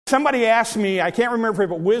Somebody asked me, I can't remember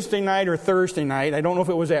if it was Wednesday night or Thursday night. I don't know if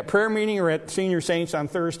it was at prayer meeting or at Senior Saints on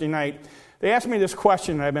Thursday night. They asked me this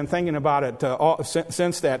question, and I've been thinking about it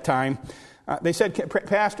since that time. They said,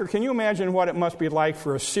 Pastor, can you imagine what it must be like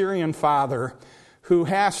for a Syrian father who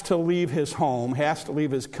has to leave his home, has to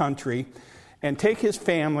leave his country, and take his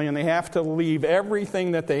family, and they have to leave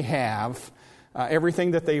everything that they have,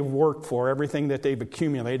 everything that they've worked for, everything that they've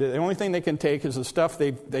accumulated. The only thing they can take is the stuff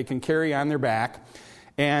they can carry on their back.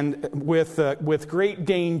 And with great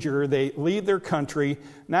danger, they leave their country,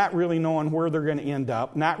 not really knowing where they're going to end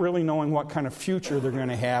up, not really knowing what kind of future they're going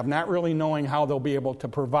to have, not really knowing how they'll be able to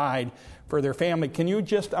provide for their family. Can you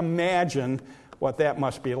just imagine what that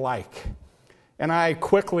must be like? And I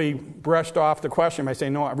quickly brushed off the question by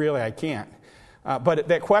saying, no, really, I can't. But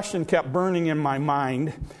that question kept burning in my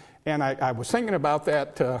mind, and I was thinking about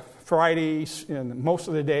that Friday and most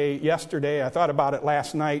of the day yesterday. I thought about it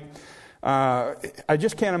last night. I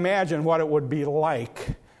just can't imagine what it would be like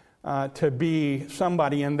to be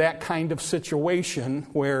somebody in that kind of situation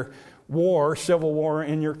where civil war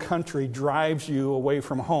in your country drives you away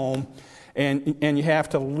from home, and you have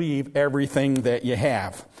to leave everything that you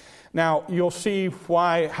have. Now, you'll see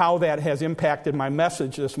how that has impacted my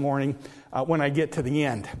message this morning when I get to the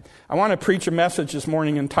end. I want to preach a message this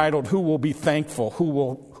morning entitled, Who Will Be Thankful? Who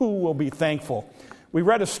will be thankful? We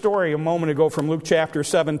read a story a moment ago from Luke chapter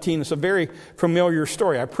 17. It's a very familiar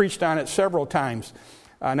story. I preached on it several times,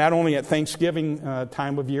 not only at Thanksgiving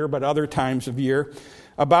time of year, but other times of year,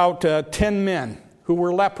 about 10 men who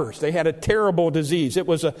were lepers. They had a terrible disease. It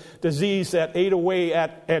was a disease that ate away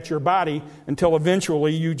at your body until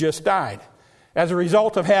eventually you just died. As a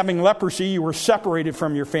result of having leprosy, you were separated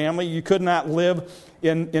from your family. You could not live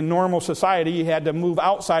in normal society. You had to move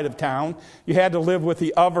outside of town. You had to live with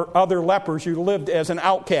the other lepers. You lived as an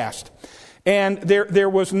outcast. And there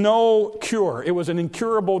was no cure. It was an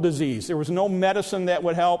incurable disease. There was no medicine that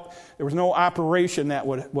would help. There was no operation that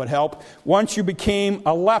would help. Once you became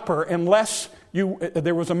a leper, unless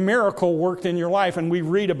there was a miracle worked in your life, and we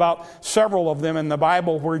read about several of them in the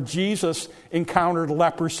Bible where Jesus encountered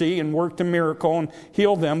leprosy and worked a miracle and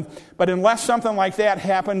healed them. But unless something like that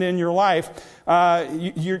happened in your life,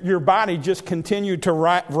 your body just continued to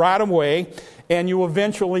rot away, and you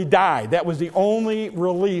eventually died. That was the only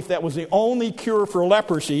relief, that was the only cure for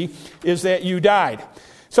leprosy, is that you died.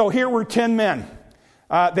 So here were 10 men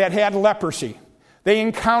that had leprosy. They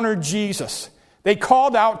encountered Jesus. They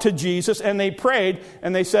called out to Jesus and they prayed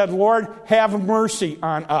and they said, Lord, have mercy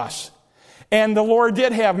on us. And the Lord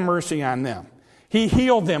did have mercy on them. He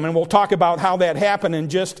healed them, and we'll talk about how that happened in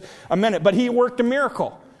just a minute. But He worked a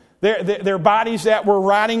miracle. Their bodies that were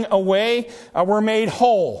rotting away were made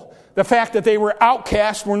whole. The fact that they were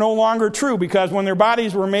outcasts were no longer true, because when their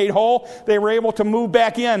bodies were made whole, they were able to move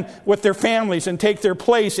back in with their families and take their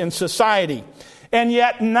place in society. And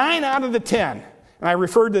yet 9 out of the 10, and I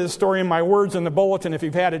referred to this story in my words in the bulletin if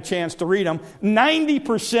you've had a chance to read them,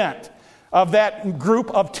 90% of that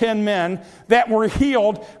group of 10 men that were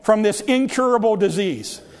healed from this incurable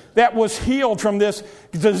disease, that was healed from this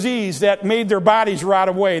disease that made their bodies rot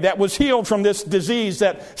away, that was healed from this disease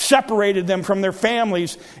that separated them from their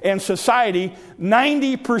families and society,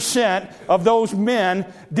 90% of those men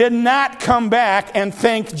did not come back and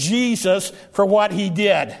thank Jesus for what He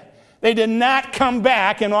did. They did not come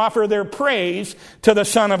back and offer their praise to the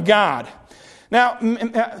Son of God. Now,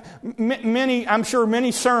 I'm sure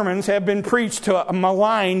many sermons have been preached to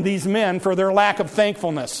malign these men for their lack of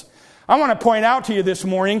thankfulness. I want to point out to you this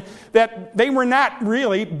morning that they were not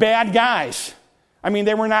really bad guys. I mean,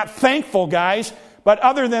 they were not thankful guys, but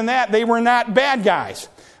other than that, they were not bad guys.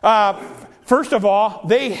 First of all,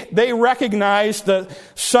 they recognized the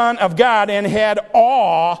Son of God and had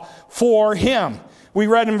awe for Him. We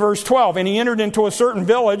read in verse 12, and he entered into a certain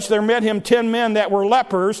village. There met him 10 men that were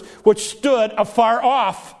lepers, which stood afar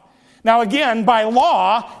off. Now again, by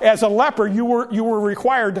law, as a leper, you were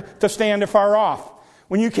required to stand afar off.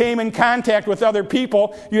 When you came in contact with other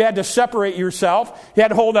people, you had to separate yourself. You had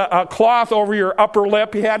to hold a cloth over your upper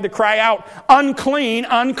lip. You had to cry out, unclean,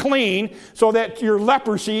 unclean, so that your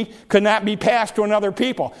leprosy could not be passed to another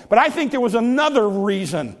people. But I think there was another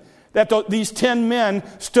reason that these 10 men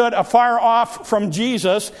stood afar off from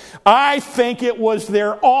Jesus. I think it was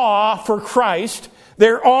their awe for Christ,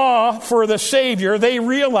 their awe for the Savior. They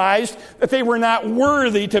realized that they were not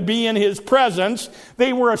worthy to be in His presence.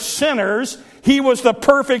 They were sinners. He was the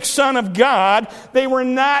perfect Son of God. They were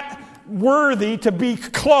not worthy to be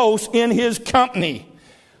close in His company.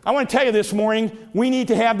 I want to tell you this morning, we need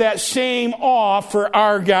to have that same awe for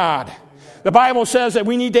our God. The Bible says that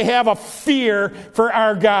we need to have a fear for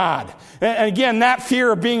our God. And again, not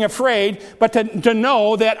fear of being afraid, but to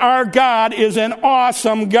know that our God is an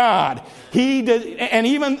awesome God. He's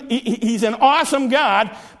an awesome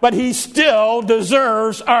God, but he still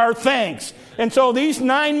deserves our thanks. And so these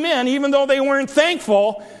 9 men, even though they weren't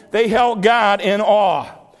thankful, they held God in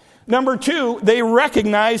awe. Number 2, they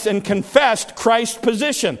recognized and confessed Christ's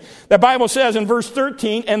position. The Bible says in verse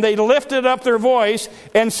 13, and they lifted up their voice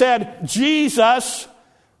and said, Jesus,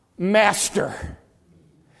 Master.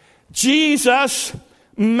 Jesus,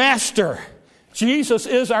 Master. Jesus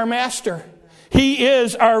is our Master. He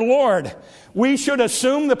is our Lord. We should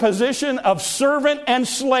assume the position of servant and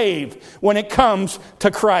slave when it comes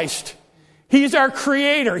to Christ. He's our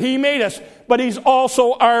Creator. He made us, but He's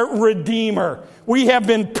also our Redeemer. We have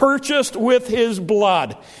been purchased with His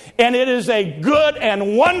blood. And it is a good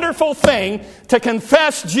and wonderful thing to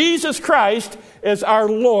confess Jesus Christ as our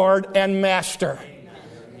Lord and Master.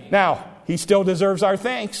 Now, He still deserves our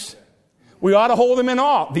thanks. We ought to hold Him in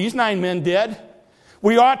awe. These 9 men did.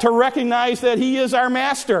 We ought to recognize that He is our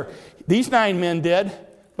Master. These 9 men did,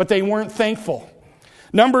 but they weren't thankful.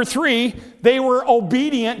 Number 3, they were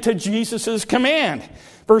obedient to Jesus' command.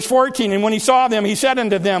 Verse 14, and when he saw them, he said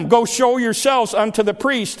unto them, go show yourselves unto the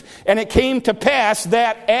priest. And it came to pass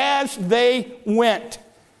that as they went,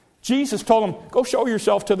 Jesus told them, go show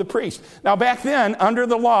yourself to the priest. Now back then, under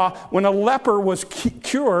the law, when a leper was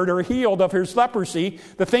cured or healed of his leprosy,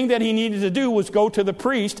 the thing that he needed to do was go to the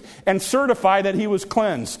priest and certify that he was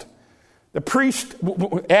cleansed. The priest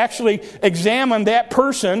actually examined that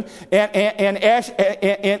person and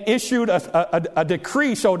issued a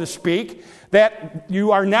decree, so to speak, that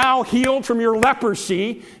you are now healed from your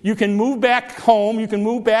leprosy. You can move back home. You can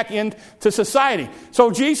move back into society.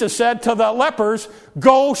 So Jesus said to the lepers,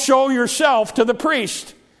 go show yourself to the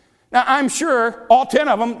priest. Now, I'm sure all 10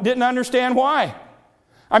 of them didn't understand why.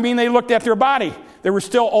 I mean, they looked at their body. There were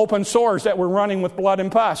still open sores that were running with blood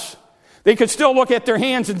and pus. They could still look at their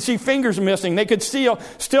hands and see fingers missing. They could still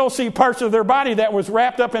see parts of their body that was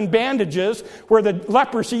wrapped up in bandages where the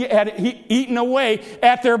leprosy had eaten away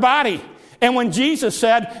at their body. And when Jesus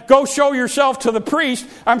said, go show yourself to the priest,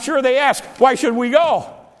 I'm sure they asked, why should we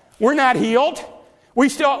go? We're not healed.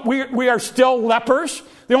 We are still lepers.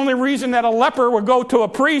 The only reason that a leper would go to a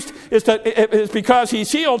priest is because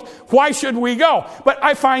he's healed. Why should we go? But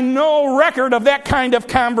I find no record of that kind of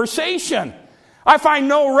conversation. I find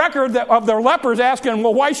no record of the lepers asking,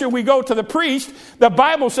 well, why should we go to the priest? The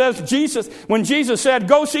Bible says when Jesus said,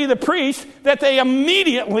 go see the priest, that they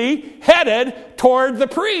immediately headed toward the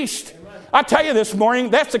priest. I'll tell you this morning,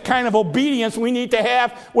 that's the kind of obedience we need to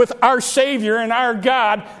have with our Savior and our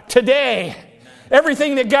God today.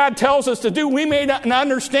 Everything that God tells us to do, we may not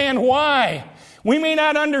understand why. We may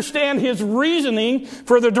not understand His reasoning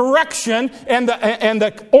for the direction and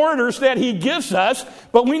the orders that He gives us,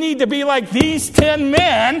 but we need to be like these 10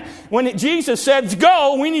 men. When Jesus says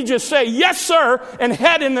go, we need to just say, yes, sir, and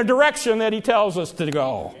head in the direction that He tells us to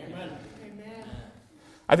go.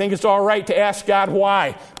 I think it's all right to ask God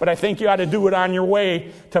why, but I think you ought to do it on your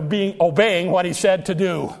way to obeying what He said to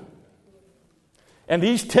do. And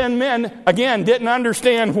these 10 men, again, didn't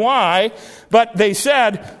understand why, but they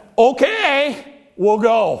said, okay, we'll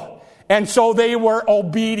go. And so they were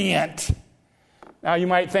obedient. Now you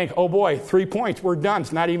might think, oh boy, 3 points, we're done.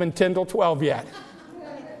 It's not even 10 till 12 yet.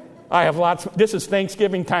 I have lots. This is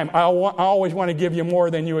Thanksgiving time. I always want to give you more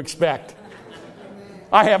than you expect.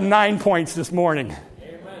 I have 9 points this morning.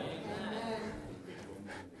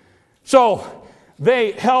 So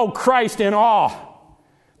they held Christ in awe.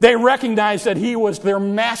 They recognized that He was their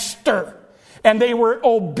master. And they were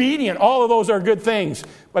obedient. All of those are good things.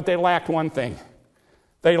 But they lacked one thing.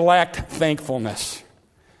 They lacked thankfulness.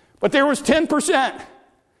 But there was 10%.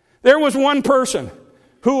 There was one person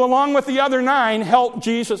who, along with the other 9, held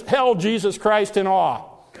Jesus Christ in awe.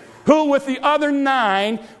 Who, with the other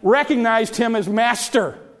 9, recognized Him as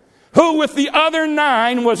master. Who, with the other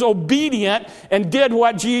 9, was obedient and did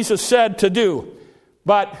what Jesus said to do.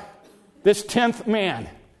 But this 10th man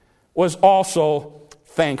was also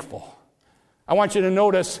thankful. I want you to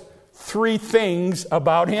notice 3 things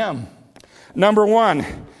about him. Number 1,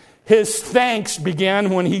 his thanks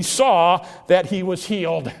began when he saw that he was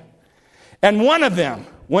healed. And one of them,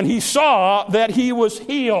 when he saw that he was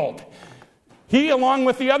healed, he, along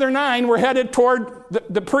with the other 9, were headed toward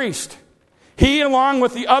the priest. He, along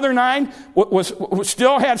with the other 9, was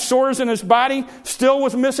still had sores in his body, still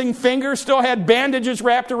was missing fingers, still had bandages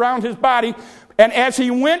wrapped around his body. And as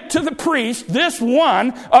he went to the priest, this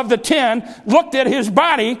one of the 10 looked at his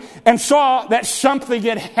body and saw that something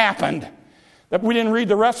had happened. We didn't read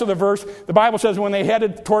the rest of the verse. The Bible says when they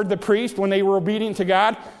headed toward the priest, when they were obedient to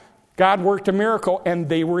God, God worked a miracle and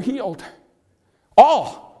they were healed.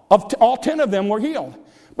 All 10 of them were healed.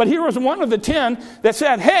 But here was one of the 10 that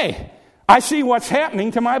said, hey, I see what's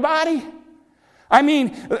happening to my body. I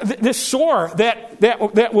mean, this sore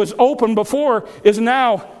that was open before is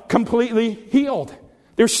now completely healed.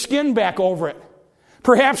 There's skin back over it.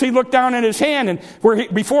 Perhaps he looked down at his hand, and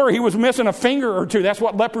before he was missing a finger or two. That's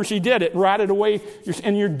what leprosy did. It rotted away,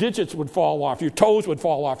 and your digits would fall off. Your toes would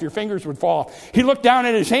fall off. Your fingers would fall off. He looked down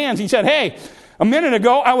at his hands. He said, hey, a minute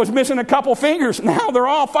ago I was missing a couple fingers. Now they're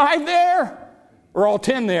all 5 there. Or all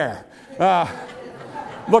 10 there.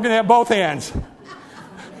 Looking at both hands.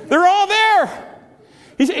 They're all there.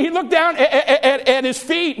 He looked down at his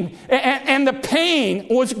feet, and the pain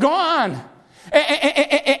was gone.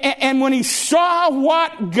 And when he saw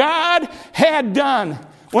what God had done,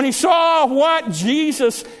 when he saw what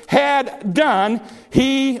Jesus had done,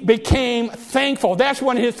 he became thankful. That's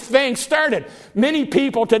when his thanks started. Many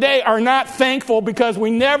people today are not thankful because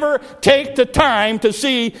we never take the time to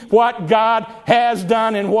see what God has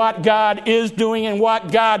done and what God is doing and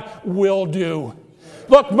what God will do.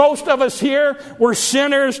 Look, most of us here were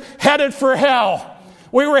sinners headed for hell.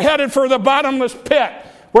 We were headed for the bottomless pit,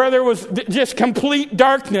 where there was just complete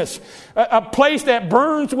darkness, a place that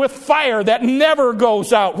burns with fire that never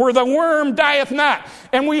goes out, where the worm dieth not.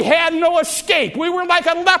 And we had no escape. We were like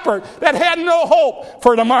a leper that had no hope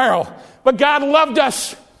for tomorrow. But God loved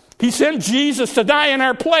us. He sent Jesus to die in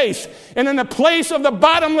our place. And in the place of the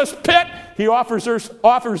bottomless pit, he offers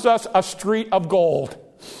us a street of gold.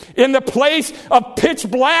 In the place of pitch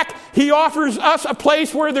black, he offers us a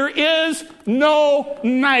place where there is no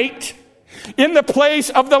night. In the place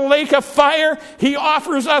of the lake of fire, he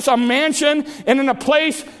offers us a mansion. And in a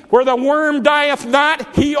place where the worm dieth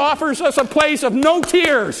not, he offers us a place of no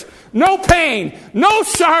tears, no pain, no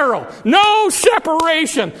sorrow, no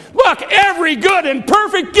separation. Look, every good and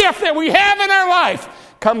perfect gift that we have in our life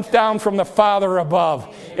comes down from the Father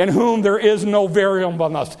above, in whom there is no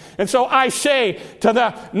variableness. And so I say to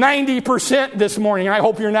the 90% this morning, I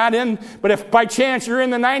hope you're not in, but if by chance you're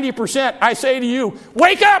in the 90%, I say to you,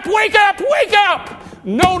 wake up, wake up, wake up!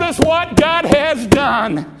 Notice what God has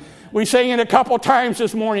done. We sang it a couple times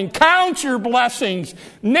this morning. Count your blessings.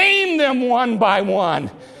 Name them one by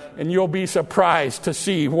one. And you'll be surprised to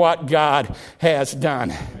see what God has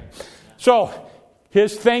done. So,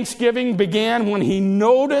 his thanksgiving began when he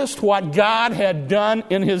noticed what God had done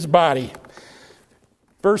in his body.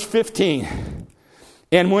 Verse 15.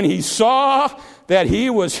 And when he saw that he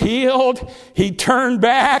was healed, he turned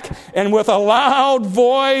back and with a loud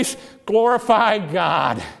voice glorified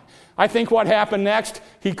God. I think what happened next,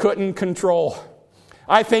 he couldn't control.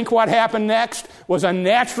 I think what happened next was a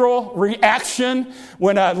natural reaction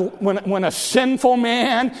when a sinful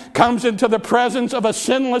man comes into the presence of a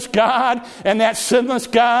sinless God, and that sinless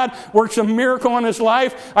God works a miracle in his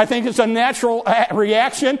life. I think it's a natural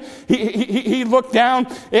reaction. He looked down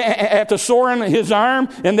at the sore in his arm,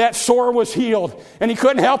 and that sore was healed. And he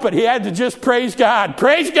couldn't help it. He had to just praise God.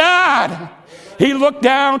 Praise God! He looked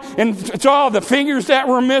down and saw the fingers that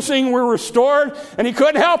were missing were restored, and he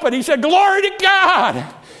couldn't help it. He said, "Glory to God!"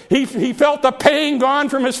 He felt the pain gone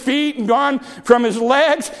from his feet and gone from his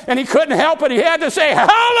legs, and he couldn't help it. He had to say,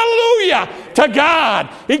 "Hallelujah" to God.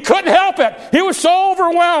 He couldn't help it. He was so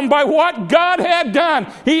overwhelmed by what God had done.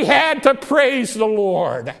 He had to praise the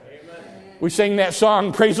Lord. We sing that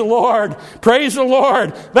song, praise the Lord, praise the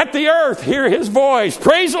Lord. Let the earth hear his voice.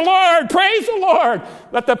 Praise the Lord, praise the Lord.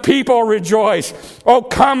 Let the people rejoice. Oh,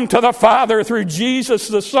 come to the Father through Jesus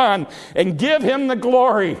the Son and give him the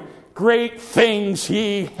glory. Great things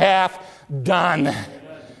he hath done.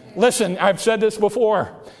 Listen, I've said this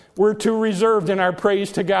before. We're too reserved in our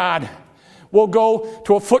praise to God. We'll go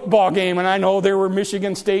to a football game, and I know there were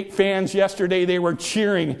Michigan State fans yesterday. They were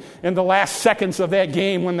cheering in the last seconds of that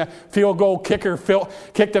game when the field goal kicker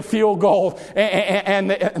kicked a field goal,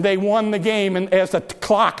 and they won the game and as the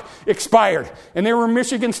clock expired. And there were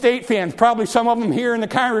Michigan State fans, probably some of them here in the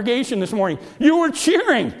congregation this morning. You were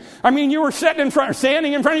cheering. I mean, you were standing in front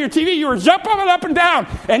of your TV. You were jumping up and down,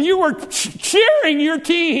 and you were cheering your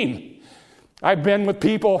team. I've been with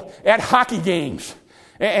people at hockey games.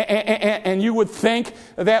 And you would think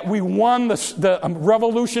that we won the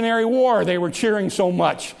Revolutionary War. They were cheering so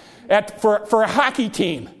much for a hockey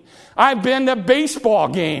team. I've been to baseball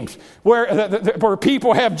games where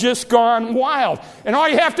people have just gone wild. And all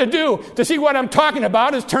you have to do to see what I'm talking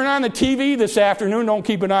about is turn on the TV this afternoon. Don't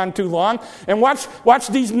keep it on too long. And watch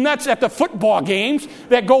these nuts at the football games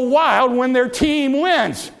that go wild when their team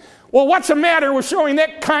wins. Well, what's the matter with showing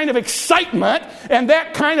that kind of excitement and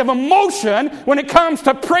that kind of emotion when it comes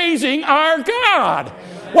to praising our God?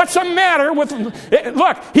 What's the matter with...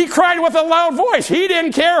 Look, he cried with a loud voice. He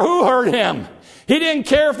didn't care who heard him. He didn't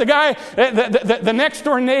care if the guy, the next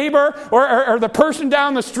door neighbor or the person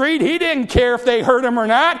down the street, he didn't care if they heard him or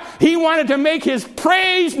not. He wanted to make his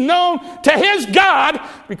praise known to his God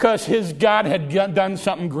because his God had done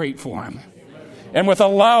something great for him. And with a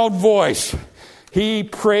loud voice, he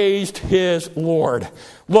praised his Lord.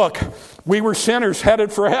 Look, we were sinners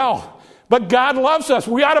headed for hell, but God loves us.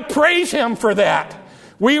 We ought to praise him for that.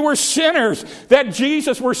 We were sinners that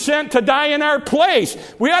Jesus were sent to die in our place.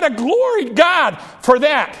 We ought to glory God for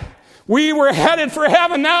that. We were headed for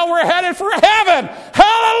heaven. Now we're headed for heaven.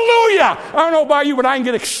 Hallelujah! I don't know about you, but I can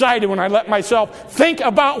get excited when I let myself think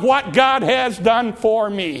about what God has done for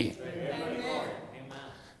me. Amen.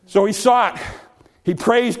 So he sought. He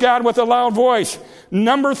praised God with a loud voice.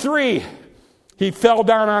 Number 3, he fell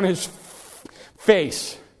down on his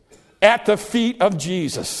face at the feet of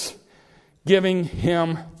Jesus, giving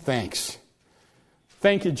him thanks.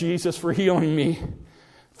 Thank you, Jesus, for healing me.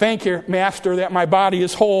 Thank you, Master, that my body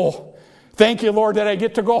is whole. Thank you, Lord, that I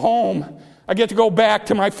get to go home. I get to go back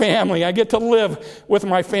to my family. I get to live with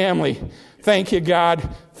my family. Thank you, God.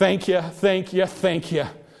 Thank you, thank you, thank you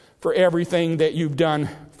for everything that you've done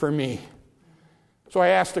for me. So I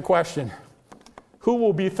asked the question, who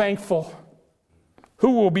will be thankful?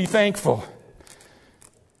 Who will be thankful?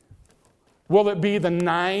 Will it be the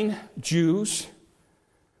 9 Jews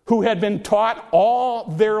who had been taught all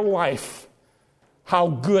their life how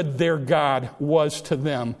good their God was to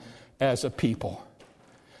them as a people?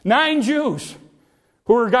 9 Jews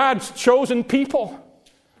who were God's chosen people,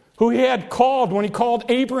 who he had called when he called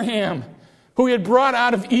Abraham, who he had brought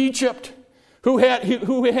out of Egypt, who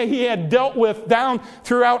he had dealt with down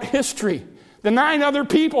throughout history. The 9 other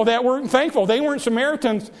people that weren't thankful, they weren't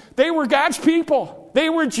Samaritans. They were God's people. They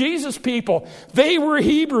were Jesus' people. They were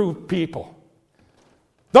Hebrew people.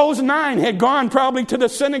 Those 9 had gone probably to the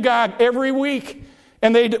synagogue every week,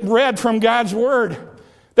 and they'd read from God's Word.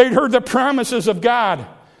 They'd heard the promises of God.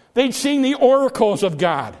 They'd seen the oracles of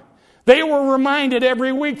God. They were reminded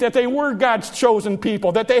every week that they were God's chosen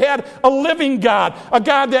people, that they had a living God, a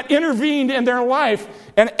God that intervened in their life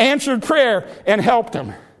and answered prayer and helped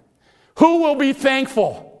them. Who will be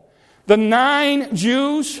thankful? The 9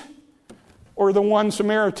 Jews or the 1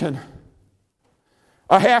 Samaritan?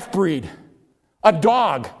 A half-breed, a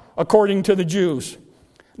dog, according to the Jews.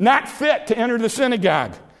 Not fit to enter the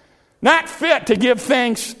synagogue. Not fit to give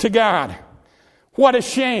thanks to God. What a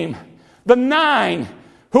shame. The 9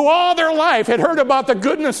 who all their life had heard about the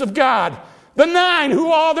goodness of God. The 9 who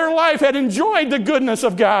all their life had enjoyed the goodness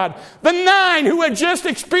of God. The 9 who had just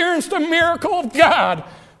experienced a miracle of God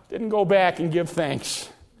didn't go back and give thanks.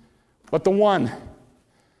 But the one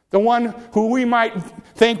who we might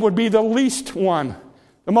think would be the least one,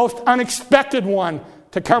 the most unexpected one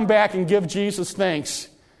to come back and give Jesus thanks,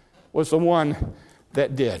 was the one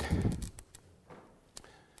that did.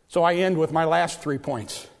 So I end with my last 3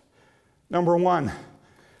 points. Number 1,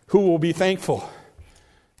 who will be thankful?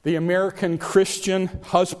 The American Christian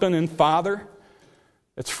husband and father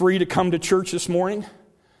that's free to come to church this morning,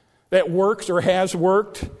 that works or has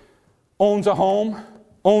worked, owns a home,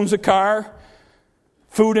 owns a car,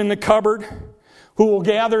 food in the cupboard, who will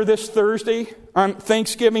gather this Thursday on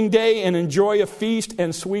Thanksgiving Day and enjoy a feast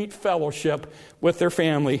and sweet fellowship with their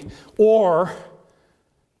family. Or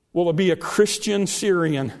will it be a Christian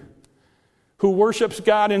Syrian who worships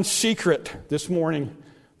God in secret this morning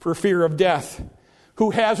for fear of death,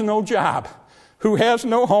 who has no job, who has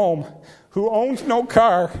no home, who owns no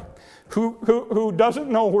car, who doesn't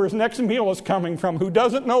know where his next meal is coming from, who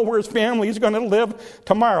doesn't know where his family is going to live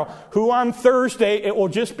tomorrow, who on Thursday it will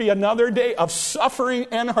just be another day of suffering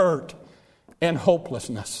and hurt and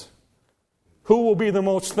hopelessness? Who will be the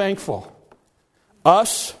most thankful?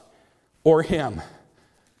 Us or him?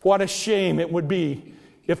 What a shame it would be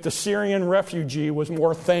if the Syrian refugee was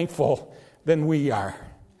more thankful than we are.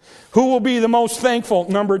 Who will be the most thankful?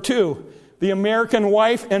 Number 2, the American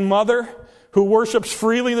wife and mother who worships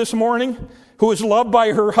freely this morning, who is loved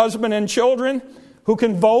by her husband and children, who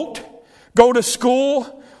can vote, go to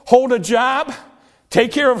school, hold a job,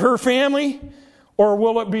 take care of her family? Or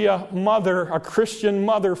will it be a mother, a Christian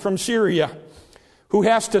mother from Syria, who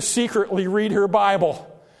has to secretly read her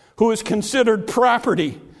Bible, who is considered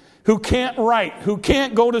property, who can't write, who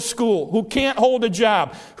can't go to school, who can't hold a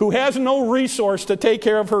job, who has no resource to take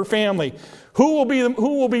care of her family? Who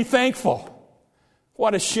will be thankful?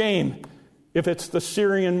 What a shame if it's the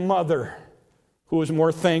Syrian mother who is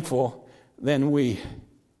more thankful than we.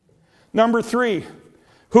 Number 3,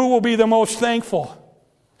 Who will be the most thankful?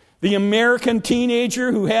 The American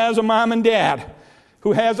teenager who has a mom and dad,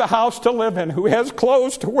 who has a house to live in, who has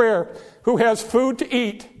clothes to wear, who has food to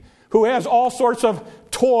eat, who has all sorts of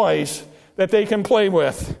toys that they can play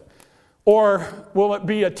with? Or will it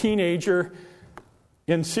be a teenager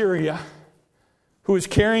in Syria who is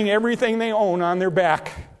carrying everything they own on their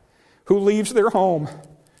back, who leaves their home,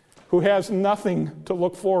 who has nothing to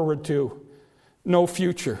look forward to, no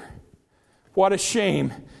future? What a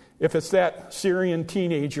shame if it's that Syrian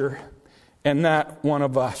teenager and not one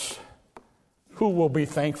of us. Who will be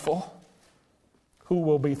thankful? Who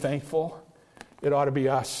will be thankful? It ought to be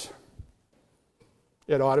us.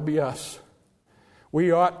 It ought to be us.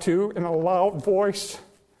 We ought to, in a loud voice,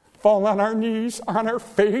 fall on our knees, on our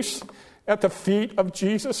face, at the feet of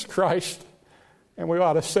Jesus Christ. And we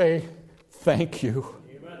ought to say, thank you.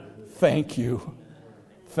 Amen. Thank you.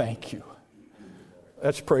 Thank you.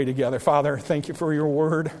 Let's pray together. Father, thank you for your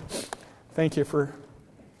word. Thank you for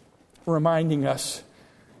reminding us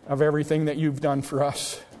of everything that you've done for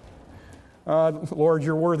us. Lord,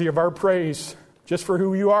 you're worthy of our praise just for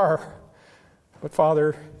who you are. But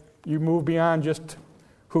Father, you move beyond just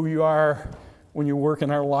who you are when you work in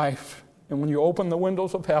our life and when you open the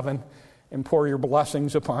windows of heaven and pour your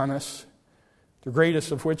blessings upon us, the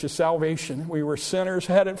greatest of which is salvation. We were sinners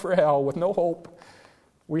headed for hell with no hope.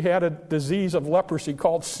 We had a disease of leprosy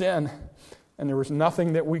called sin, and there was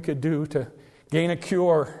nothing that we could do to gain a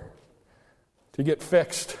cure, to get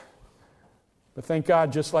fixed. But thank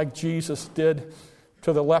God, just like Jesus did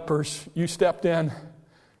to the lepers, you stepped in.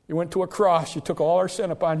 You went to a cross. You took all our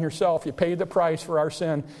sin upon yourself. You paid the price for our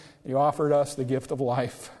sin. You offered us the gift of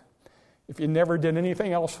life. If you never did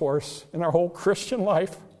anything else for us in our whole Christian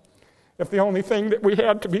life, if the only thing that we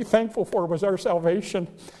had to be thankful for was our salvation,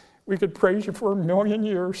 we could praise you for 1,000,000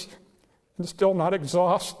 years and still not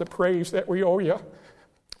exhaust the praise that we owe you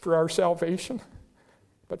for our salvation.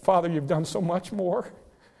 But Father, you've done so much more.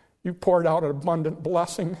 You've poured out an abundant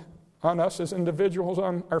blessing on us as individuals,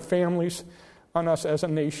 on our families, on us as a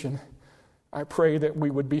nation. I pray that we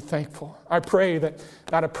would be thankful. I pray that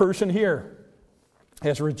not a person here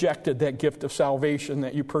has rejected that gift of salvation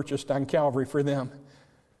that you purchased on Calvary for them.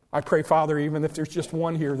 I pray, Father, even if there's just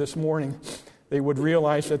one here this morning, they would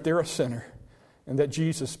realize that they're a sinner and that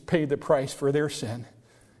Jesus paid the price for their sin.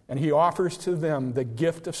 And he offers to them the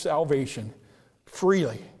gift of salvation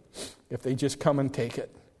freely if they just come and take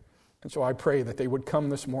it. And so I pray that they would come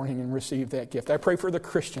this morning and receive that gift. I pray for the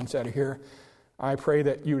Christians that are here. I pray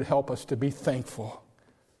that you would help us to be thankful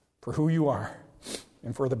for who you are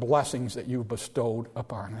and for the blessings that you've bestowed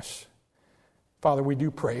upon us. Father, we do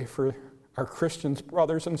pray for our Christian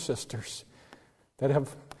brothers and sisters that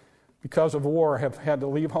have, because of war, have had to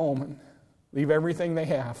leave home and leave everything they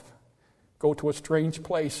have, go to a strange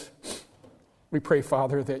place. We pray,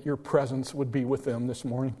 Father, that your presence would be with them this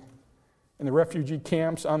morning. In the refugee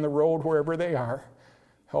camps, on the road, wherever they are,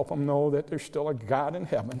 help them know that there's still a God in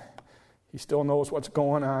heaven. He still knows what's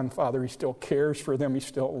going on, Father. He still cares for them. He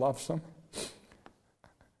still loves them.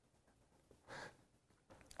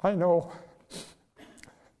 I know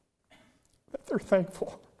that they're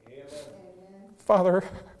thankful. Amen. Father,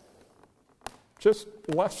 just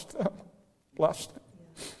bless them. Bless them.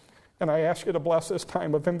 And I ask you to bless this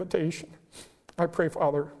time of invitation. I pray,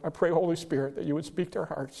 Father, I pray, Holy Spirit, that you would speak to our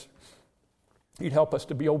hearts. You'd help us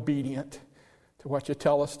to be obedient to what you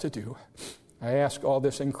tell us to do. I ask all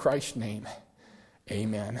this in Christ's name.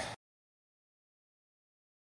 Amen.